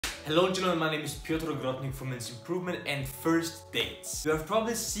Hello gentlemen, my name is Piotr Grotnik from Men's Improvement and First Dates. You have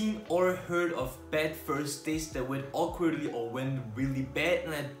probably seen or heard of bad first dates that went awkwardly or went really bad,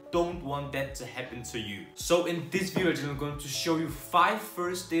 and I don't want that to happen to you. So in this video I'm going to show you 5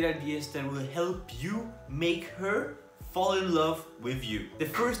 first date ideas that will help you make her fall in love with you. The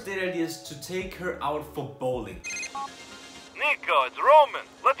first date idea is to take her out for bowling. Nico, it's Roman.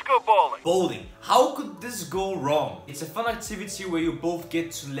 Let's go bowling. Bowling. How could this go wrong? It's a fun activity where you both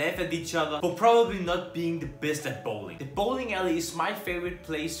get to laugh at each other for probably not being the best at bowling. The bowling alley is my favorite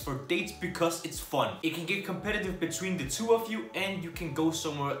place for dates because it's fun. It can get competitive between the two of you and you can go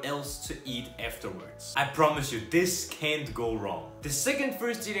somewhere else to eat afterwards. I promise you, this can't go wrong. The second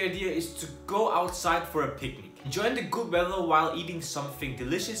first date idea is to go outside for a picnic. Enjoying the good weather while eating something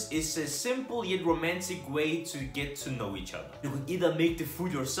delicious is a simple yet romantic way to get to know each other. You could either make the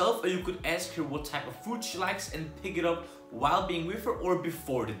food yourself or you could ask her what type of food she likes and pick it up while being with her or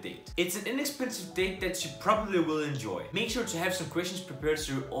before the date. It's an inexpensive date that she probably will enjoy. Make sure to have some questions prepared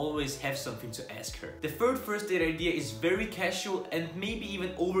so you always have something to ask her. The third first date idea is very casual and maybe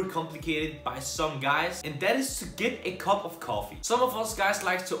even overcomplicated by some guys, and that is to get a cup of coffee. Some of us guys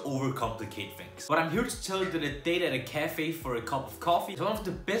like to overcomplicate things, but I'm here to tell you that a date at a cafe for a cup of coffee is one of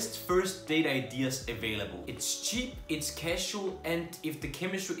the best first date ideas available. It's cheap, it's casual, and if the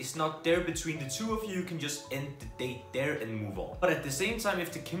chemistry is not there between the two of you, you can just end the date there and move on. But at the same time,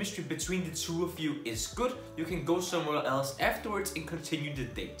 if the chemistry between the two of you is good, you can go somewhere else afterwards and continue the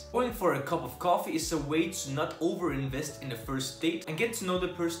date. Going for a cup of coffee is a way to not over-invest in a first date and get to know the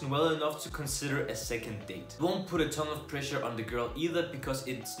person well enough to consider a second date. You won't put a ton of pressure on the girl either, because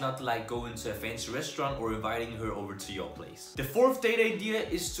it's not like going to a fancy restaurant or inviting her over to your place. The fourth date idea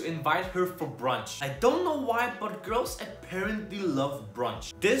is to invite her for brunch. I don't know why, but girls apparently love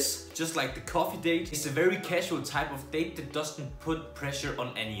brunch. This, just like the coffee date, is a very casual type of date that doesn't put pressure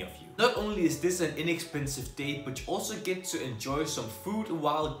on any of you. Not only is this an inexpensive date, but you also get to enjoy some food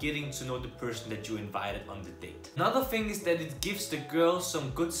while getting to know the person that you invited on the date. Another thing is that it gives the girl some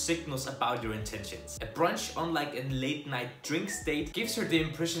good signals about your intentions. A brunch, unlike a late night drinks date, gives her the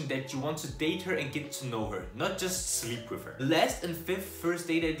impression that you want to date her and get to know her, not just sleep with her. The last and fifth first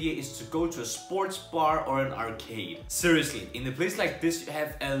date idea is to go to a sports bar or an arcade. Seriously, in a place like this you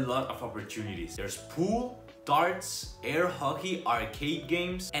have a lot of opportunities. There's pool, darts, air hockey, arcade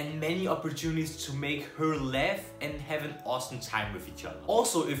games, and many opportunities to make her laugh and have an awesome time with each other.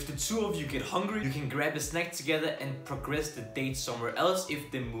 Also, if the two of you get hungry, you can grab a snack together and progress the date somewhere else if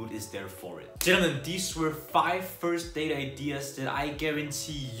the mood is there for it. Gentlemen, these were 5 first date ideas that I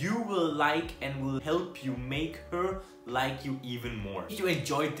guarantee you will like and will help you make her like you even more. If you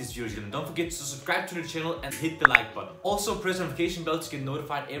enjoyed this video, don't forget to subscribe to the channel and hit the like button. Also press the notification bell to get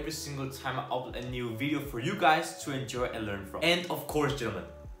notified every single time I upload a new video for you guys to enjoy and learn from. And of course, gentlemen,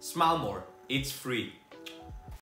 smile more. It's free.